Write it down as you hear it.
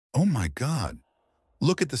Oh my God,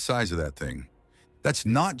 look at the size of that thing. That's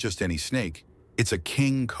not just any snake, it's a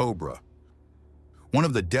king cobra, one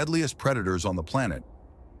of the deadliest predators on the planet.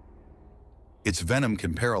 Its venom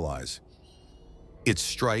can paralyze. Its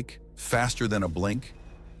strike, faster than a blink.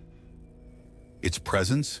 Its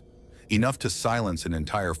presence, enough to silence an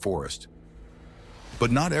entire forest.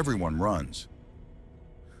 But not everyone runs.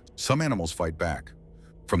 Some animals fight back,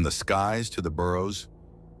 from the skies to the burrows,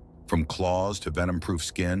 from claws to venom-proof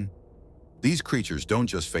skin. These creatures don't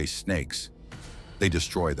just face snakes, they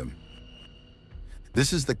destroy them.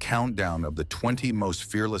 This is the countdown of the 20 most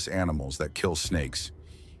fearless animals that kill snakes,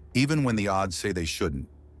 even when the odds say they shouldn't.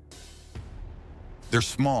 They're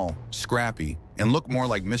small, scrappy, and look more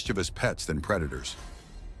like mischievous pets than predators.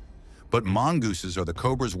 But mongooses are the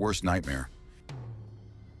cobra's worst nightmare.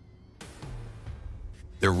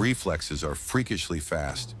 Their reflexes are freakishly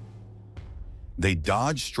fast. They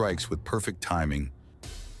dodge strikes with perfect timing,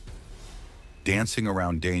 dancing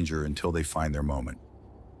around danger until they find their moment.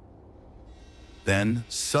 Then,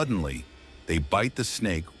 suddenly, they bite the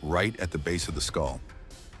snake right at the base of the skull.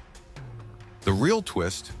 The real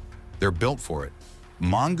twist, they're built for it.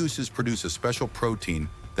 Mongooses produce a special protein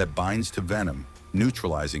that binds to venom,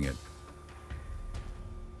 neutralizing it.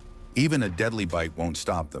 Even a deadly bite won't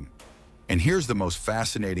stop them. And here's the most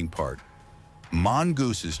fascinating part.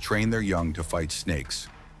 Mongooses train their young to fight snakes.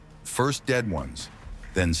 First dead ones,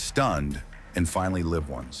 then stunned, and finally live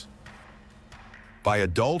ones. By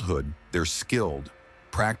adulthood, they're skilled,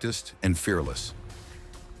 practiced, and fearless.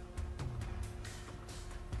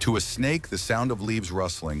 To a snake, the sound of leaves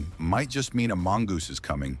rustling might just mean a mongoose is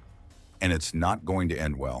coming, and it's not going to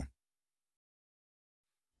end well.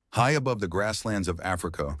 High above the grasslands of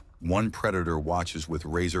Africa, one predator watches with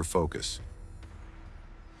razor focus.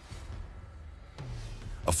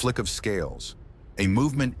 A flick of scales, a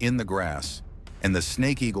movement in the grass, and the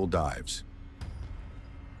snake eagle dives.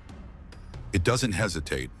 It doesn't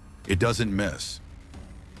hesitate. It doesn't miss.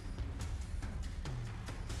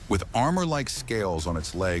 With armor like scales on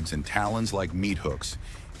its legs and talons like meat hooks,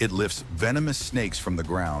 it lifts venomous snakes from the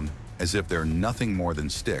ground as if they're nothing more than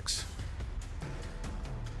sticks.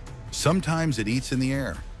 Sometimes it eats in the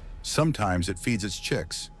air. Sometimes it feeds its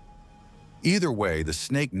chicks. Either way, the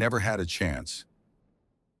snake never had a chance.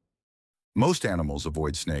 Most animals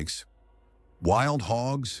avoid snakes. Wild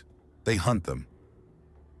hogs, they hunt them.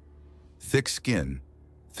 Thick skin,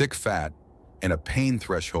 thick fat, and a pain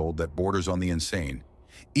threshold that borders on the insane.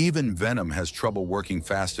 Even venom has trouble working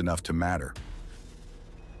fast enough to matter.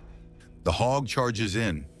 The hog charges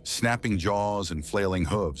in, snapping jaws and flailing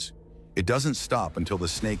hooves. It doesn't stop until the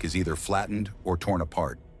snake is either flattened or torn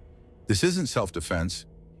apart. This isn't self-defense,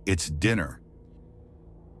 it's dinner.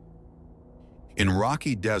 In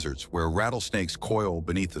rocky deserts where rattlesnakes coil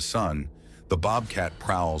beneath the sun, the bobcat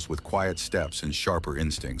prowls with quiet steps and sharper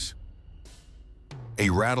instincts. A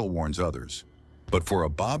rattle warns others, but for a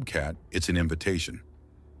bobcat, it's an invitation.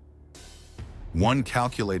 One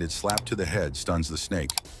calculated slap to the head stuns the snake.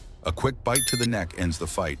 A quick bite to the neck ends the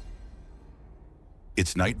fight.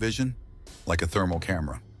 Its night vision, like a thermal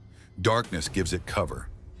camera. Darkness gives it cover.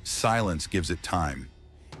 Silence gives it time.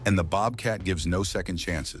 And the bobcat gives no second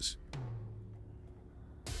chances.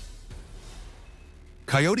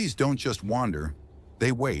 Coyotes don't just wander,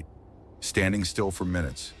 they wait, standing still for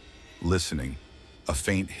minutes, listening. A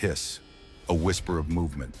faint hiss, a whisper of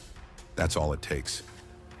movement. That's all it takes.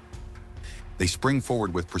 They spring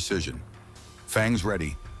forward with precision, fangs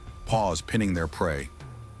ready, paws pinning their prey.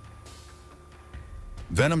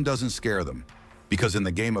 Venom doesn't scare them, because in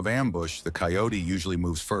the game of ambush, the coyote usually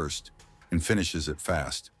moves first and finishes it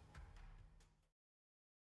fast.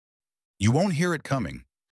 You won't hear it coming.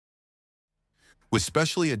 With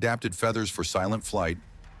specially adapted feathers for silent flight,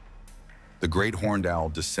 the great horned owl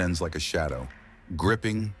descends like a shadow,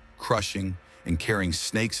 gripping, crushing, and carrying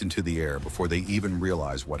snakes into the air before they even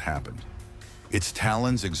realize what happened. Its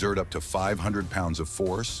talons exert up to 500 pounds of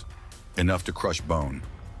force, enough to crush bone.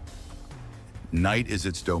 Night is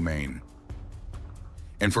its domain.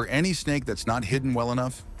 And for any snake that's not hidden well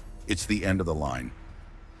enough, it's the end of the line.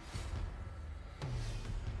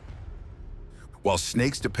 While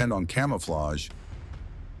snakes depend on camouflage,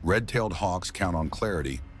 red-tailed hawks count on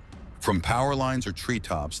clarity. From power lines or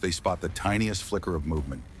treetops, they spot the tiniest flicker of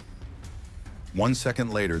movement. 1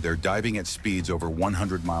 second later, they're diving at speeds over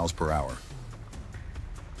 100 miles per hour.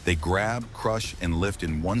 They grab, crush, and lift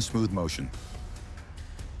in one smooth motion.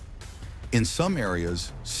 In some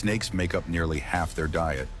areas, snakes make up nearly half their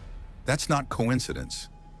diet. That's not coincidence.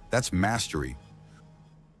 That's mastery.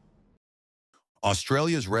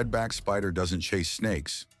 Australia's redback spider doesn't chase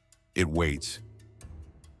snakes. It waits.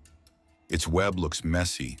 Its web looks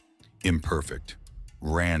messy, imperfect,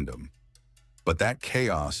 random. But that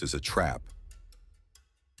chaos is a trap.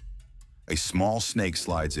 A small snake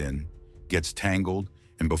slides in, gets tangled,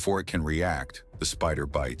 and before it can react, the spider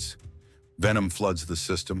bites. Venom floods the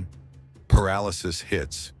system, paralysis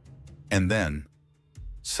hits, and then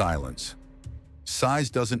silence. Size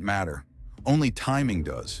doesn't matter, only timing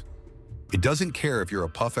does. It doesn't care if you're a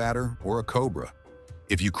puff adder or a cobra.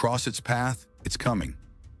 If you cross its path, it's coming.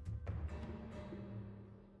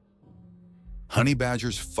 Honey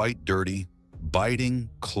badgers fight dirty, biting,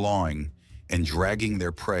 clawing, and dragging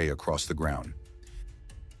their prey across the ground.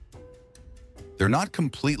 They're not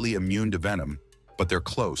completely immune to venom, but they're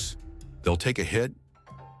close. They'll take a hit,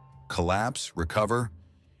 collapse, recover,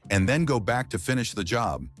 and then go back to finish the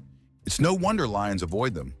job. It's no wonder lions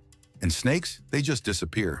avoid them. And snakes, they just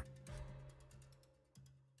disappear.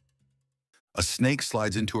 A snake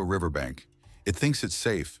slides into a riverbank. It thinks it's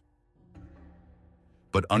safe.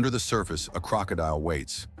 But under the surface, a crocodile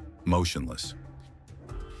waits, motionless.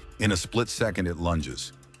 In a split second, it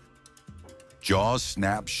lunges. Jaws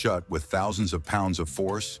snap shut with thousands of pounds of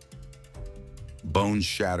force. Bones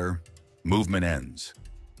shatter, movement ends.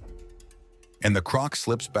 And the croc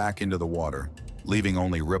slips back into the water, leaving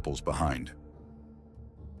only ripples behind.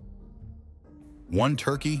 One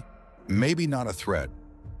turkey? Maybe not a threat.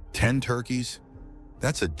 10 turkeys?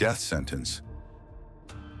 That's a death sentence.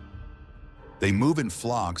 They move in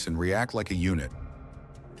flocks and react like a unit.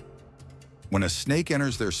 When a snake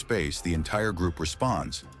enters their space, the entire group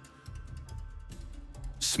responds.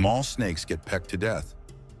 Small snakes get pecked to death.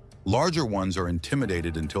 Larger ones are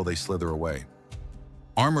intimidated until they slither away.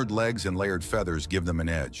 Armored legs and layered feathers give them an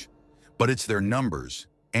edge, but it's their numbers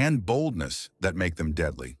and boldness that make them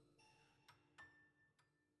deadly.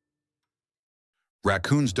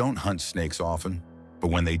 Raccoons don't hunt snakes often,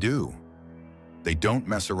 but when they do, they don't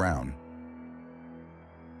mess around.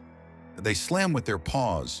 They slam with their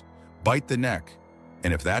paws, bite the neck,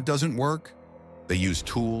 and if that doesn't work, they use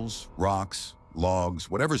tools, rocks,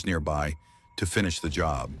 logs, whatever's nearby to finish the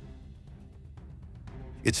job.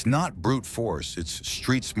 It's not brute force, it's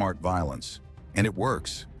street-smart violence, and it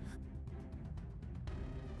works.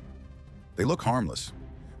 They look harmless,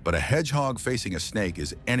 but a hedgehog facing a snake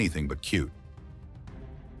is anything but cute.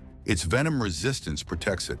 Its venom resistance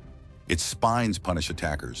protects it. Its spines punish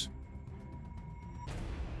attackers.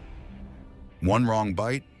 One wrong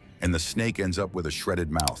bite, and the snake ends up with a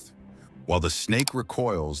shredded mouth. While the snake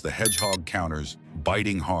recoils, the hedgehog counters,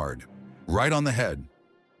 biting hard, right on the head.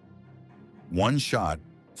 One shot,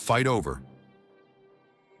 fight over.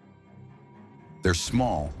 They're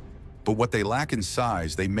small, but what they lack in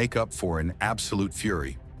size, they make up for in absolute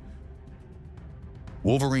fury.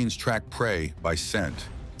 Wolverines track prey by scent,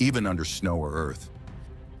 even under snow or earth.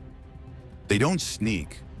 They don't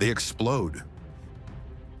sneak, they explode.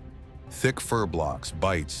 Thick fur blocks,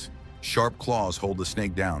 bites, sharp claws hold the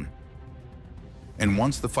snake down. And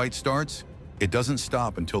once the fight starts, it doesn't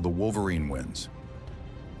stop until the wolverine wins.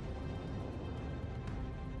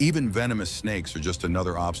 Even venomous snakes are just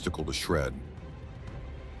another obstacle to shred.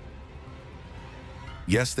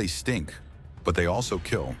 Yes, they stink, but they also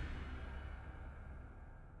kill.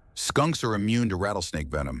 Skunks are immune to rattlesnake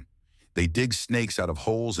venom. They dig snakes out of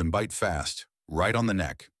holes and bite fast, right on the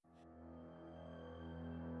neck.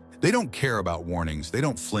 They don't care about warnings. They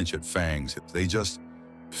don't flinch at fangs. They just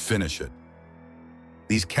finish it.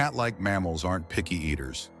 These cat-like mammals aren't picky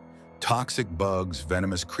eaters. Toxic bugs,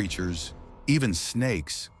 venomous creatures, even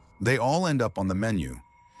snakes, they all end up on the menu.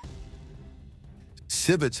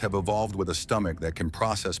 Civets have evolved with a stomach that can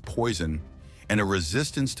process poison and a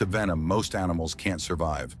resistance to venom most animals can't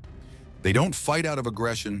survive. They don't fight out of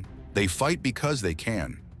aggression, they fight because they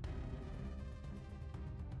can.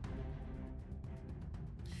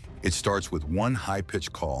 It starts with one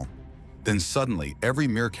high-pitched call, then suddenly every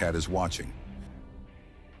meerkat is watching.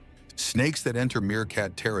 Snakes that enter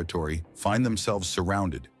meerkat territory find themselves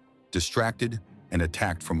surrounded, distracted, and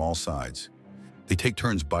attacked from all sides. They take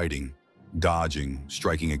turns biting, dodging,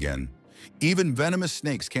 striking again. Even venomous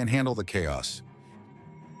snakes can't handle the chaos.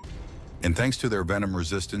 And thanks to their venom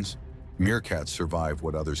resistance, meerkats survive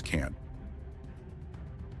what others can't.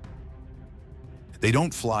 They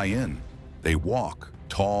don't fly in, they walk,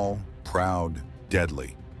 tall, proud,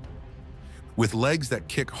 deadly. With legs that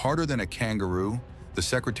kick harder than a kangaroo, the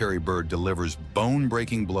secretary bird delivers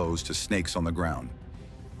bone-breaking blows to snakes on the ground.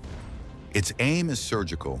 Its aim is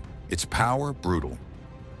surgical, its power brutal.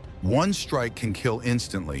 One strike can kill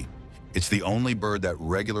instantly. It's the only bird that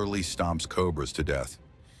regularly stomps cobras to death.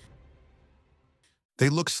 They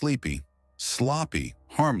look sleepy, sloppy,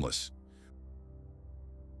 harmless,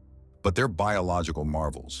 but they're biological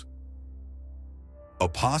marvels.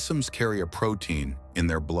 Opossums carry a protein in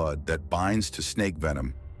their blood that binds to snake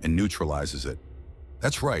venom and neutralizes it.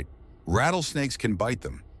 That's right, rattlesnakes can bite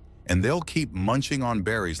them, and they'll keep munching on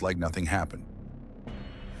berries like nothing happened.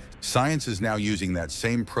 Science is now using that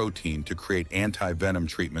same protein to create anti-venom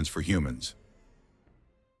treatments for humans.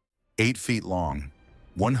 8 feet long,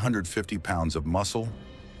 150 pounds of muscle,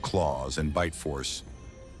 claws, and bite force.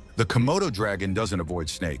 The Komodo dragon doesn't avoid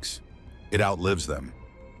snakes. It outlives them.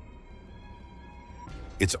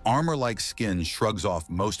 Its armor-like skin shrugs off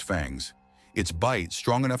most fangs. Its bite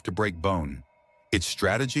strong enough to break bone. Its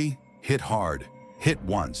strategy? Hit hard. Hit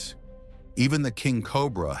once. Even the king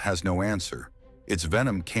cobra has no answer. Its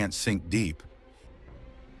venom can't sink deep.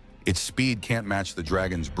 Its speed can't match the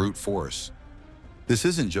dragon's brute force. This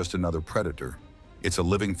isn't just another predator. It's a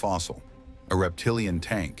living fossil, a reptilian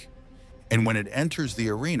tank. And when it enters the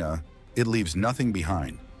arena, it leaves nothing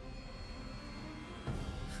behind.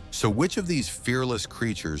 So which of these fearless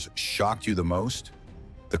creatures shocked you the most?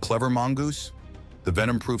 The clever mongoose? The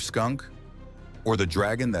venom-proof skunk? Or the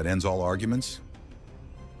dragon that ends all arguments?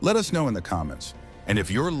 Let us know in the comments. And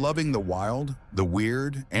if you're loving the wild, the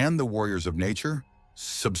weird, and the warriors of nature,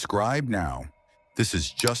 subscribe now. This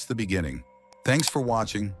is just the beginning. Thanks for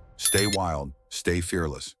watching. Stay wild, stay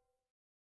fearless.